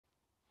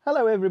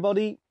Hello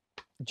everybody,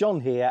 John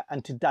here,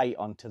 and today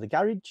on To The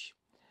Garage,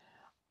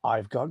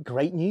 I've got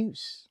great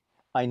news.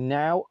 I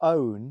now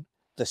own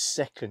the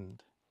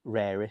second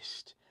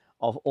rarest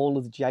of all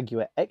of the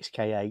Jaguar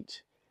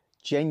XK8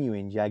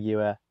 genuine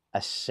Jaguar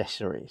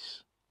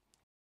accessories.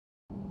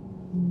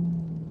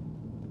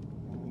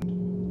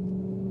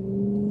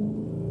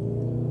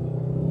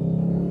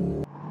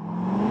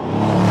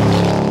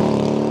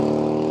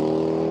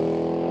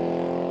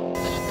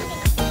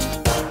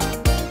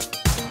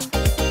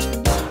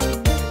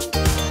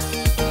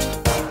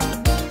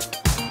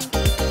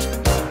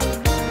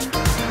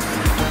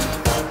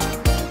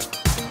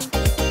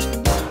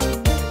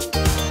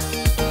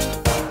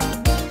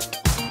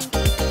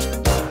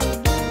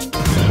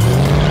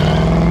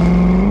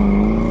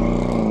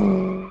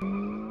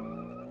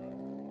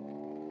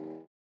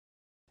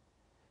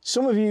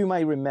 Some of you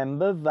may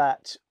remember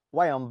that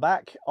way on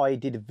back I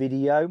did a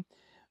video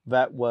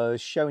that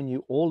was showing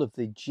you all of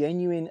the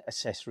genuine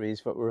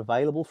accessories that were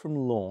available from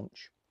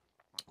launch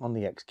on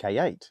the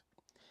XK8.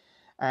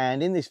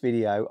 And in this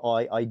video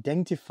I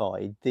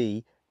identified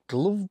the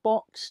glove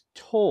box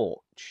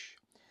torch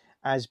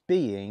as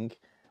being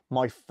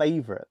my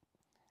favourite.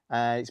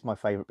 It's my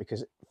favourite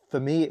because for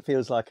me it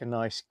feels like a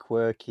nice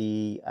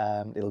quirky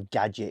little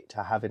gadget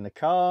to have in the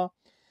car.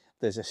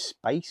 There's a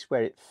space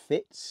where it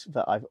fits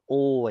that I've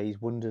always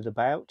wondered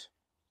about.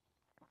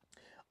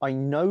 I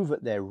know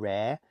that they're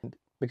rare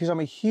because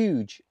I'm a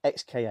huge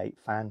XK8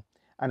 fan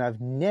and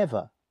I've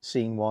never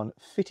seen one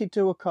fitted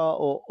to a car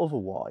or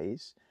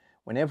otherwise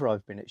whenever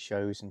I've been at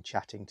shows and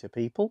chatting to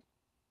people.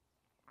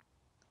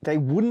 They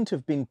wouldn't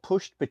have been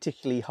pushed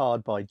particularly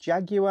hard by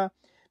Jaguar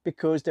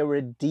because they were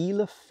a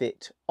dealer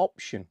fit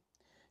option.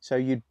 So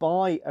you'd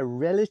buy a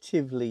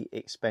relatively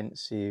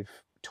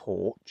expensive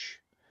torch,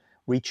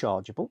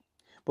 rechargeable,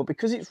 but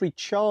because it's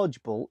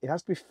rechargeable, it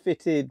has to be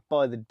fitted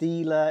by the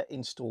dealer,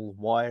 install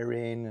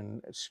wiring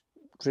and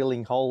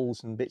drilling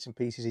holes and bits and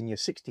pieces in your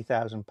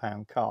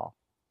 £60,000 car.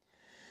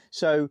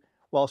 So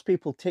whilst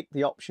people tick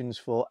the options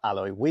for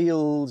alloy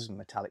wheels and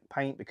metallic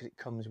paint because it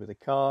comes with a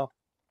car,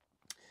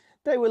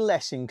 they were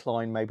less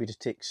inclined maybe to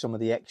tick some of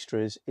the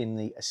extras in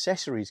the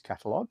accessories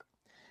catalogue.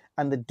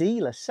 And the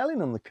dealer selling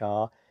them the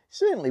car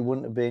certainly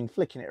wouldn't have been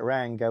flicking it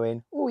around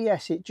going, oh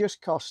yes, it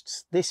just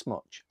costs this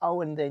much. Oh,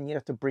 and then you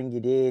have to bring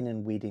it in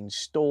and we'd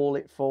install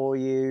it for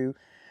you.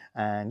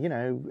 And, you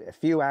know, a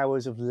few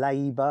hours of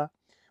labour,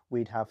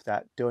 we'd have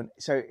that done.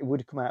 So it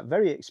would have come out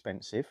very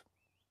expensive.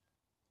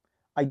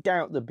 I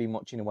doubt there'd be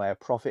much in the way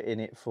of profit in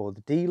it for the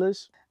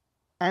dealers.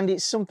 And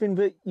it's something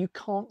that you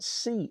can't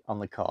see on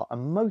the car.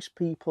 And most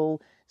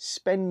people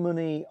spend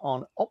money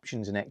on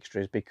options and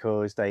extras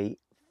because they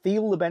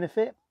feel the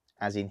benefit,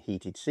 as in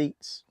heated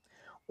seats,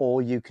 or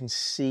you can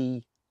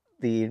see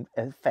the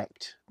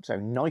effect. So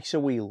nicer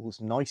wheels,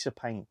 nicer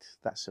paint,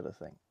 that sort of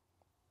thing.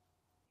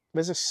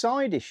 There's a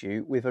side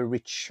issue with a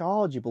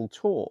rechargeable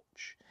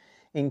torch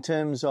in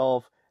terms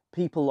of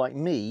people like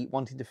me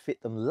wanting to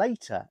fit them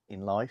later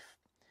in life.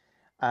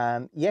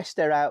 Yes,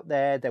 they're out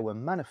there, they were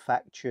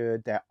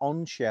manufactured, they're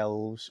on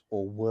shelves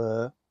or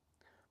were,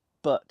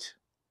 but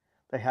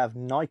they have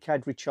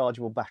NiCad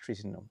rechargeable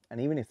batteries in them.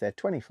 And even if they're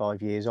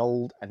 25 years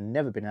old and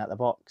never been out of the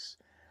box,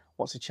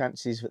 what's the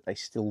chances that they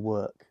still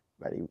work?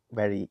 Very,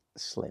 very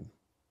slim.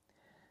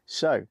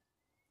 So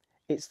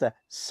it's the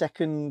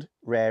second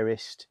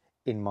rarest,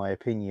 in my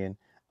opinion,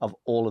 of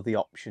all of the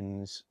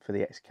options for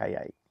the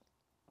XK8.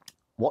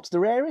 What's the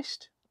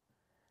rarest?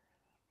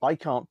 I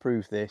can't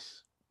prove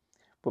this,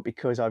 but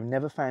because I've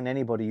never found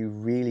anybody who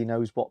really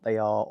knows what they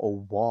are or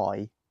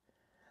why,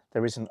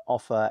 there is an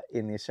offer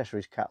in the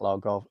accessories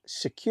catalogue of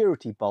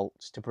security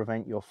bolts to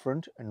prevent your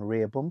front and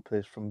rear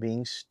bumpers from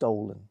being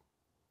stolen.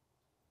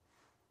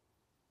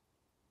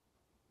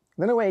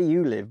 I don't know where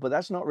you live, but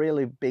that's not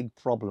really a big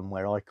problem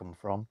where I come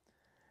from.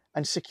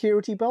 And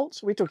security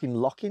bolts? Are we talking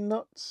locking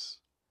nuts?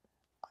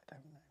 I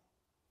don't know.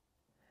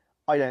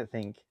 I don't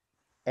think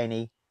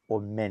any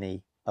or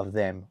many of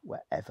them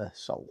were ever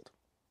sold.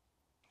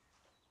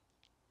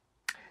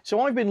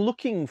 So I've been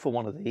looking for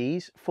one of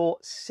these for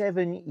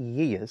 7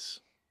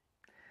 years.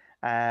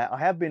 I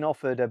have been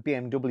offered a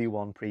BMW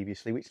one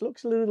previously, which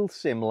looks a little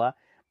similar,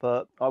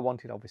 but I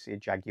wanted obviously a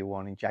Jaguar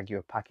one in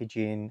Jaguar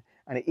packaging,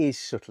 and it is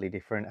subtly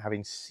different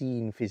having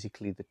seen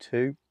physically the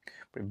two,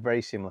 but a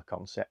very similar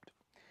concept.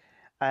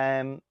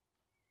 But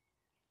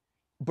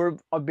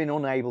I've been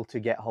unable to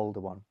get hold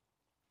of one.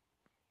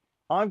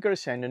 I've got to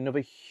send another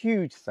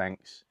huge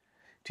thanks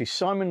to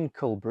Simon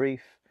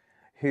Culbrief,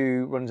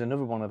 who runs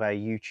another one of our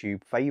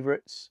YouTube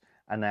favourites,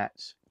 and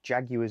that's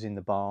Jaguars in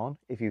the Barn.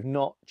 If you've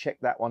not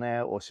checked that one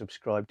out or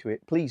subscribed to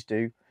it, please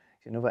do.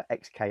 He's another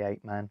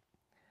XK8 man.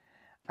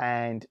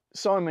 And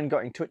Simon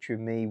got in touch with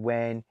me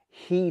when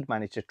he'd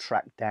managed to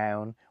track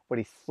down what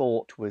he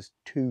thought was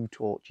 2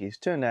 torches,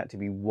 turned out to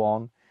be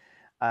 1,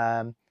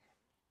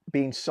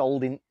 being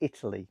sold in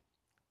Italy.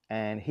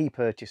 And he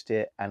purchased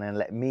it and then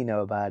let me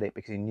know about it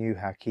because he knew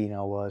how keen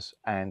I was,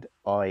 and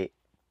I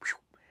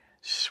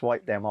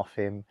swiped them off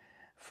him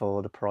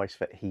for the price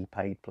that he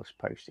paid plus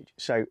postage.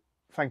 So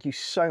Thank you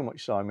so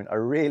much, Simon. I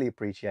really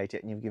appreciate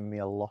it, and you've given me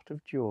a lot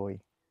of joy.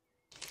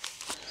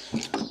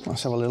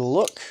 Let's have a little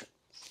look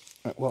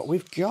at what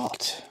we've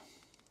got.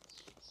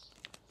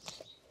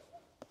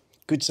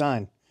 Good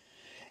sign.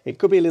 It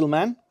could be a little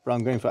man, but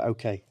I'm going for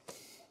okay.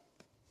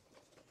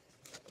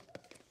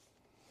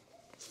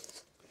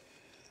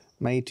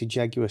 Made to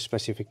Jaguar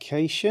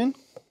specification.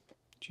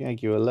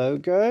 Jaguar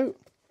logo.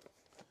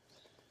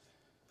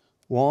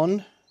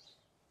 1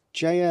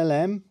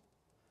 JLM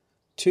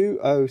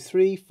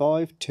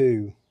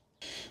 20352.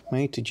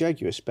 Made to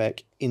Jaguar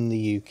spec in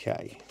the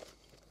UK.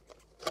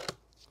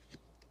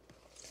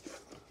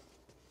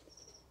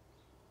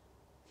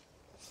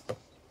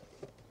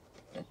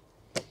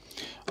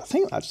 I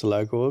think that's the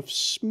logo of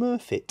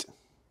Smurfit.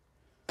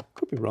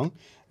 Could be wrong.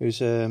 It was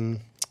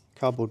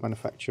cardboard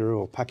manufacturer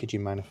or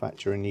packaging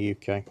manufacturer in the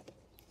UK.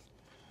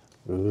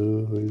 Oh,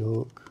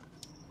 look.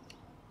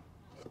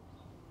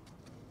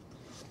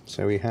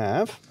 So we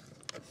have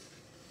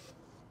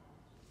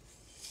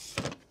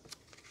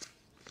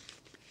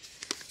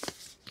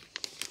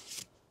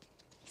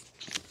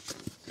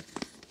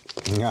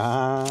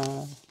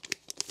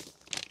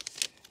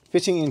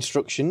fitting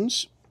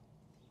instructions,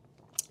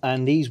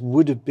 and these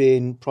would have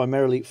been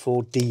primarily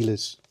for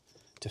dealers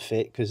to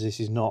fit, because this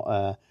is not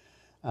a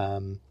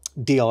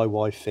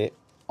DIY fit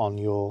on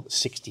your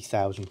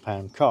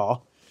 £60,000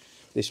 car.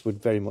 This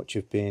would very much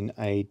have been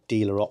a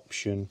dealer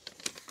optional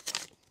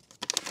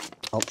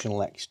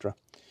extra.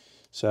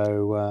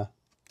 So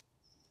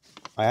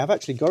I have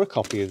actually got a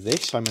copy of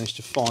this. I managed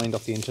to find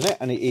off the internet,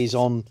 and it is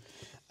on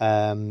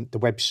the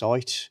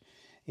website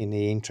in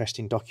the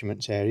interesting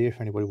documents area if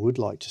anybody would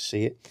like to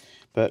see it.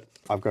 But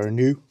I've got a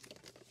new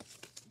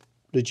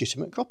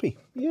legitimate copy.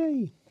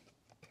 Yay!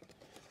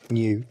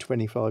 New,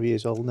 25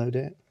 years old, no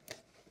doubt.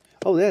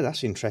 Oh, there,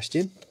 that's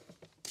interesting.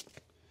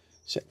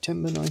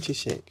 September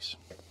 96.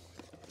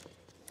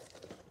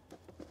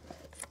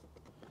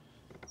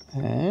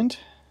 And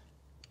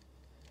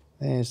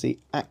there's the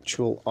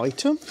actual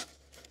item.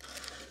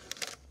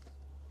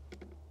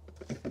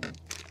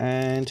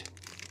 And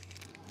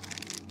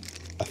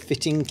a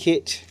fitting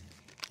kit.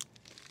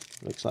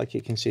 Looks like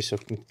it consists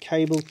of some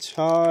cable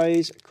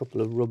ties, a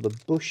couple of rubber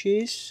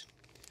bushes,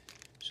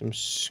 some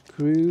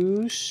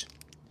screws,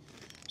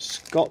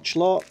 Scotch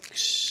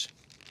locks,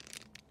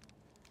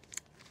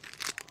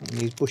 and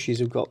these bushes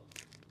have got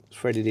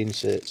threaded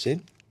inserts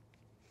in.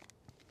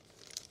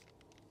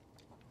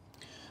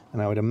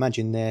 And I would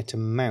imagine they're to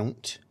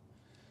mount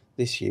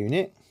this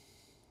unit.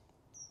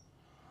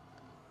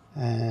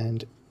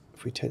 And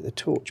if we take the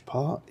torch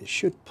part, it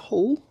should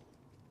pull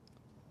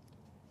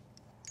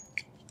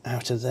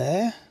out of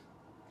there.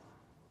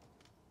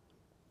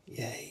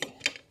 Yay.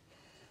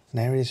 And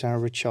there is our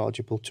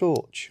rechargeable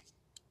torch.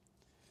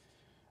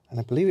 And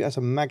I believe it has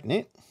a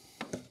magnet.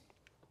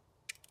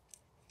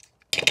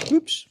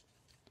 Oops.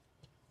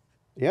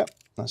 Yep,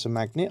 that's a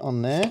magnet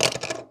on there.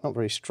 Not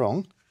very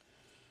strong.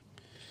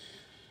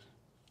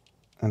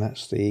 And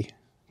that's the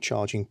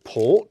charging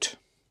port.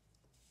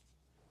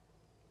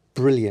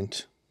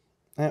 Brilliant.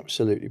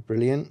 Absolutely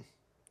brilliant.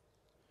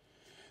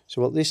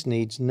 So what this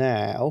needs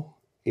now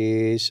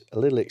is a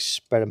little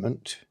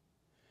experiment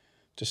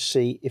to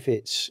see if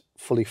it's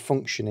fully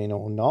functioning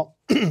or not.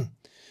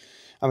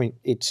 I mean,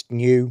 it's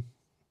new,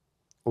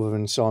 other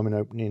than Simon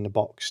opening the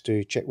box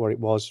to check what it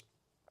was.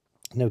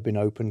 Never been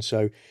opened,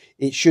 so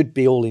it should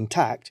be all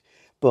intact,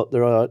 but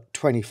there are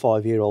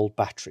 25-year-old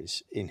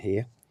batteries in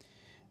here,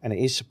 and it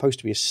is supposed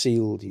to be a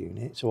sealed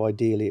unit, so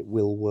ideally it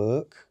will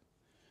work.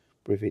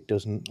 But if it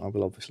doesn't, I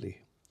will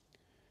obviously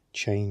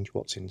change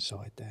what's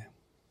inside there.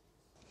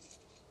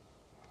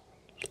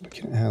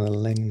 Looking at how the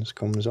lens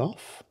comes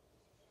off.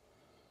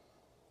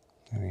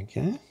 There we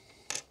go.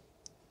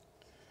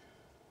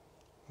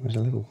 There's a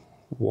little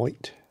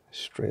white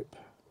strip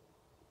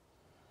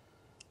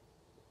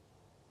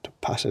to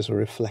pass as a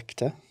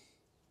reflector.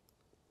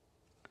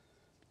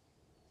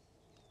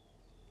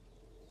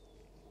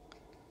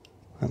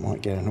 That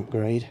might get an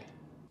upgrade.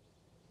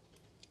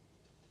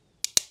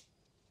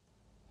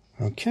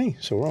 Okay,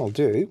 so what I'll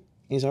do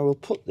is I will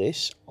put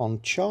this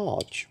on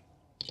charge.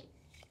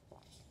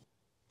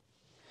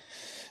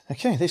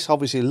 Okay, this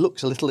obviously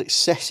looks a little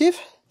excessive,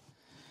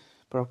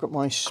 but I've got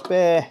my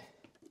spare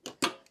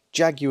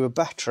Jaguar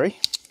battery.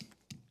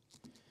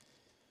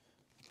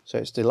 So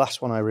it's the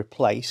last one I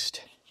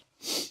replaced,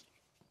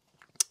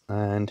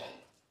 and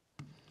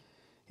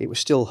it was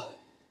still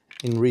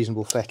in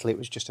reasonable fettle. It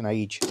was just an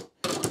age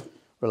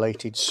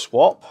related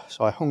swap,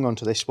 so I hung on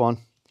to this one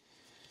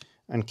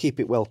and keep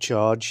it well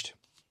charged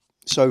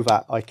so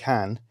that I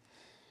can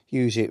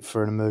use it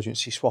for an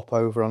emergency swap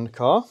over on the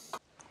car.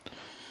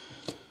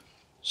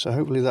 So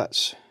hopefully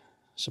that's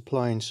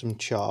supplying some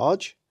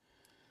charge.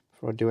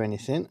 Before I do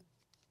anything,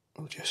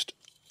 we'll just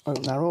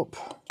open that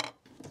up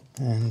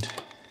and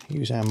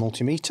use our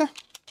multimeter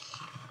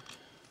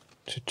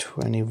to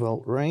 20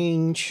 volt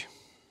range.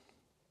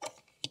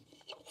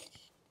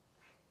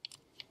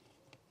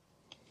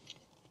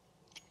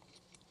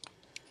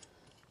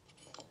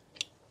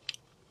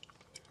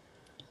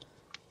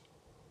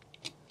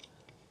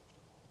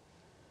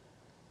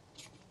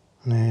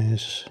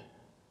 There's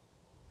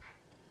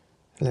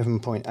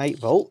 11.8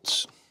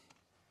 volts,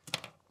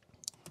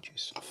 which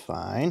is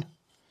fine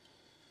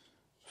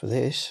for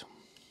this.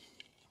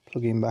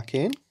 Plugging back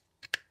in.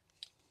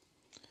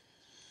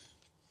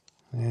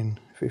 Then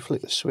if we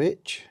flick the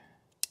switch,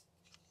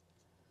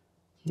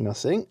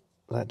 nothing.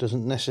 That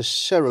doesn't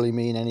necessarily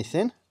mean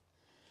anything,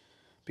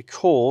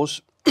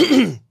 because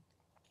you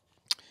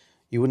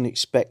wouldn't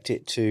expect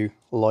it to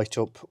light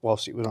up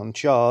whilst it was on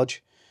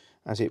charge,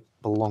 as it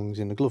belongs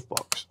in the glove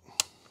box.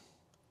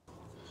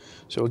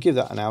 So we'll give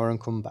that an hour and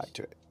come back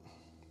to it.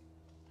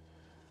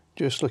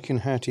 Just looking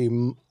how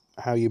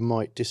you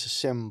might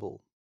disassemble.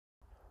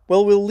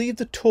 Well, we'll leave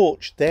the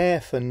torch there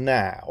for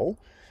now.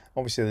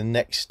 Obviously the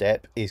next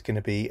step is going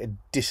to be a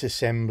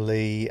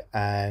disassembly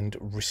and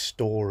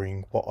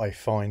restoring what I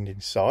find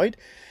inside,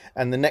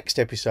 and the next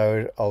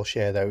episode I'll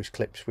share those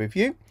clips with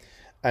you,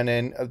 and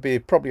then there'll be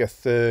probably a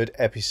third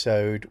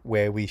episode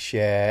where we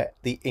share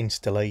the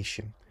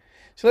installation.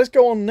 So let's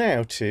go on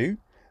now to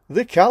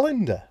the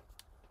calendar.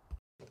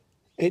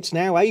 It's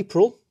now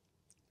April,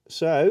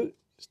 so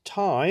it's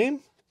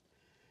time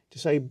to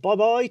say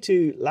bye-bye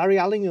to Larry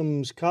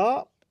Allingham's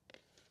car.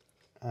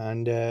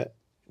 And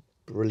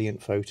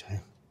brilliant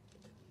photo.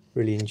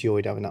 Really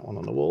enjoyed having that one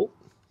on the wall.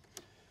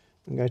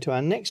 And go to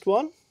our next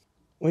one,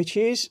 which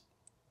is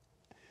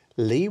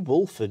Lee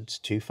Wolford's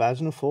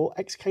 2004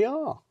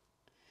 XKR.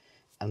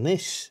 And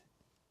this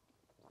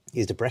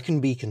is the Brecon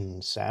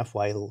Beacons, South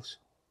Wales.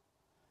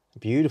 A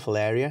beautiful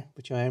area,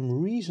 which I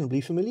am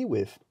reasonably familiar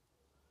with.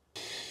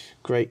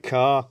 Great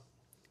car.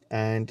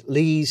 And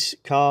Lee's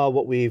car,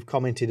 what we've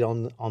commented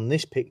on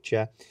this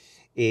picture,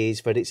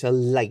 is that it's a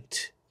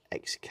late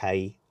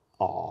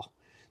XKR.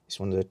 This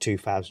one is a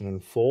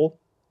 2004.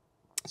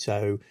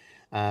 So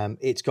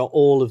it's got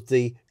all of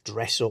the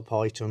dress-up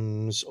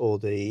items or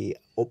the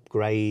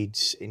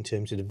upgrades in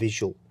terms of the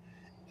visual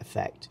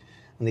effect.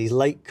 And these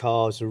late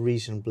cars are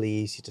reasonably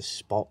easy to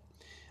spot.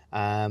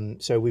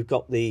 So we've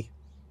got the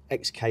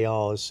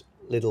XKR's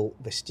little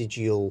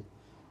vestigial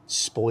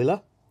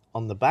spoiler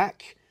on the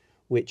back,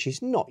 which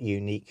is not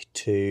unique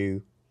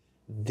to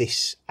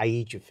this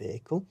age of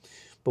vehicle.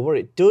 But what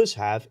it does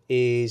have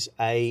is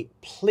a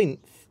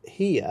plinth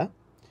here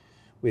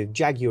with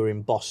Jaguar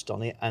embossed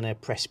on it and a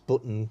press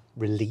button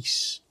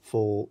release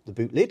for the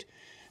boot lid.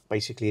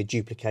 Basically a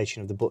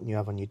duplication of the button you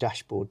have on your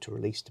dashboard to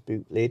release the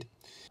boot lid.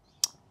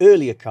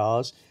 Earlier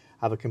cars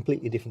have a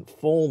completely different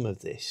form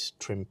of this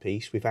trim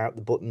piece, without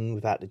the button,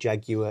 without the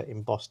Jaguar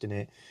embossed in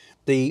it.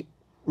 The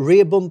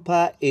rear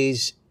bumper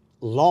is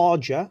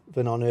larger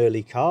than on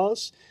early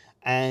cars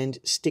and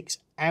sticks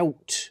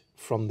out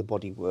from the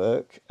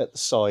bodywork at the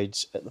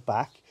sides at the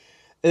back.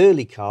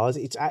 Early cars,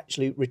 it's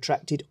actually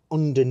retracted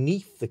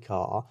underneath the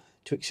car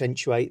to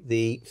accentuate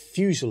the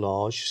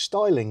fuselage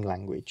styling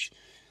language.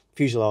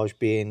 Fuselage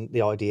being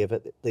the idea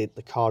that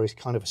the car is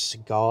kind of a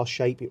cigar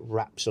shape, it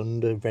wraps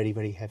under very,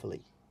 very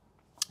heavily.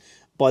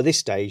 By this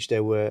stage, they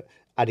were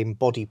adding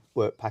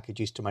bodywork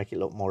packages to make it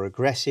look more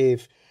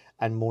aggressive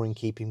and more in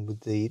keeping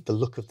with the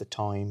look of the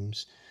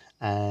times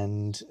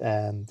and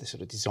the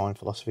sort of design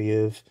philosophy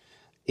of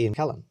Ian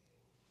Callan.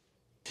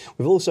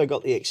 We've also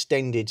got the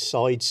extended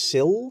side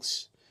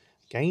sills,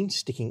 again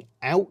sticking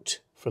out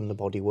from the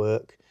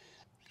bodywork.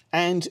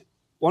 And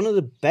one of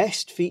the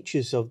best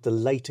features of the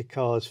later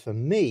cars for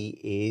me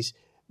is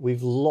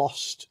we've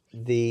lost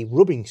the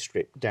rubbing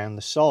strip down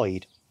the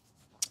side.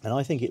 And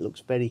I think it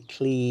looks very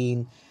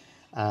clean,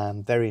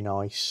 very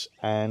nice.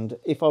 And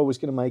if I was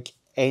going to make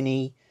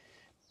any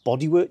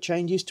bodywork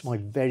changes to my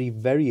very,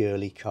 very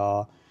early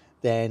car,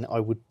 then I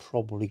would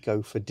probably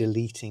go for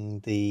deleting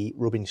the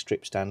rubbing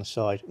strips down the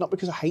side. Not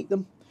because I hate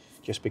them,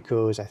 just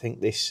because I think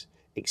this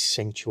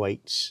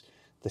accentuates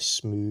the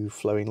smooth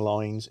flowing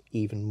lines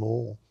even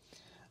more.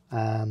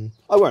 I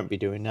won't be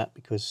doing that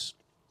because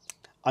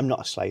I'm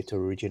not a slave to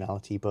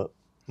originality, but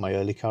my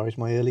early car is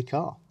my early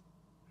car.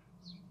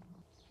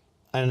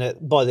 And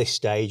by this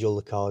stage, all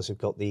the cars have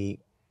got the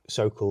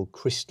so-called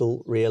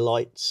crystal rear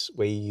lights,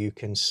 where you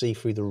can see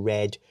through the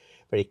red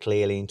very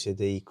clearly into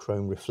the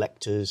chrome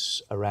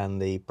reflectors around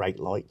the brake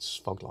lights,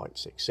 fog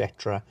lights,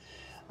 etc.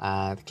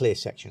 The clear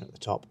section at the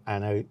top,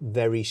 and a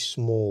very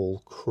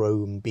small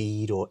chrome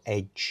bead or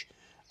edge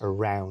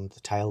around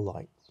the tail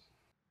light.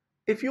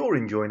 If you're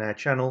enjoying our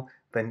channel,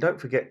 then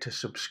don't forget to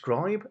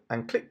subscribe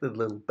and click the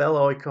little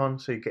bell icon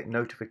so you get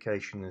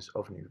notifications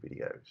of new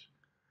videos.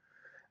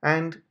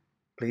 And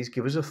please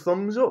give us a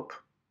thumbs up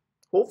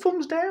or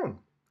thumbs down,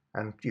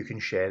 and you can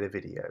share the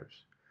videos.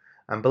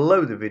 And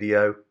below the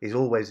video is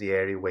always the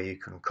area where you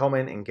can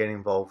comment and get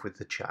involved with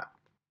the chat.